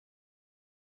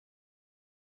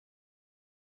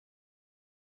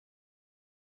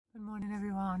Good morning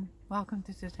everyone, welcome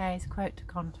to today's quote to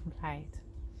contemplate.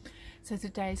 So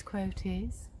today's quote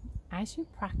is, as you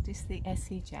practice the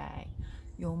SEJ,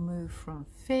 you'll move from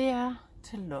fear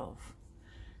to love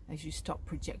as you stop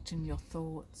projecting your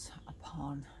thoughts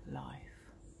upon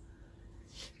life.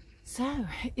 So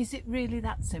is it really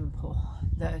that simple,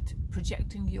 that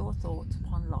projecting your thoughts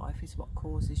upon life is what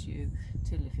causes you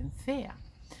to live in fear?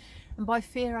 And by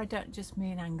fear, I don't just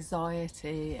mean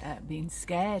anxiety, being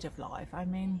scared of life. I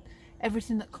mean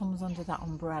everything that comes under that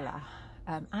umbrella.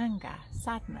 Anger,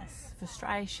 sadness,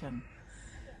 frustration,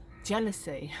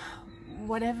 jealousy,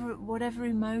 whatever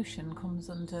emotion comes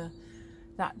under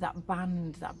that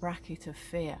band, that bracket of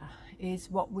fear,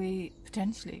 is what we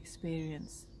potentially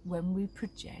experience when we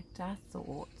project our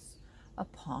thoughts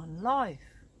upon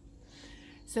life.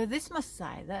 So this must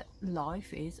say that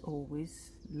life is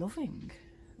always loving.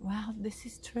 Well, this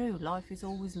is true. Life is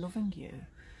always loving you.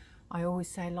 I always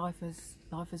say life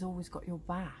has always got your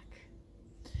back.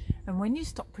 And when you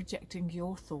stop projecting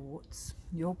your thoughts,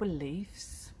 your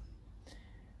beliefs,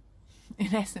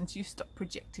 in essence, you stop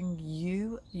projecting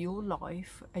your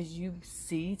life as you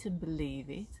see it and believe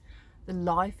it, the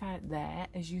life out there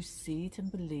as you see it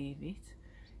and believe it.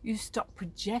 You stop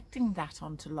projecting that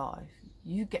onto life.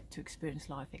 You get to experience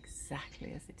life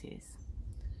exactly as it is.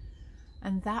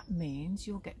 And that means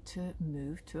you'll get to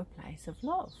move to a place of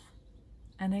love.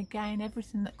 And again,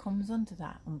 everything that comes under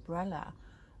that umbrella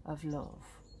of love,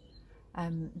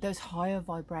 those higher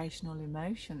vibrational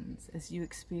emotions as you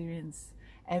experience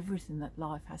everything that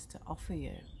life has to offer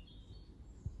you.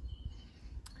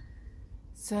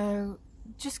 So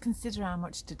just consider how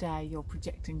much today you're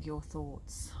projecting your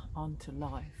thoughts onto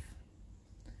life.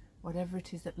 Whatever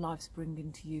it is that life's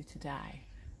bringing to you today,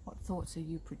 what thoughts are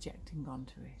you projecting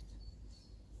onto it?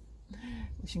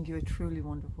 Wishing you a truly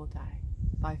wonderful day.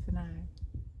 Bye for now.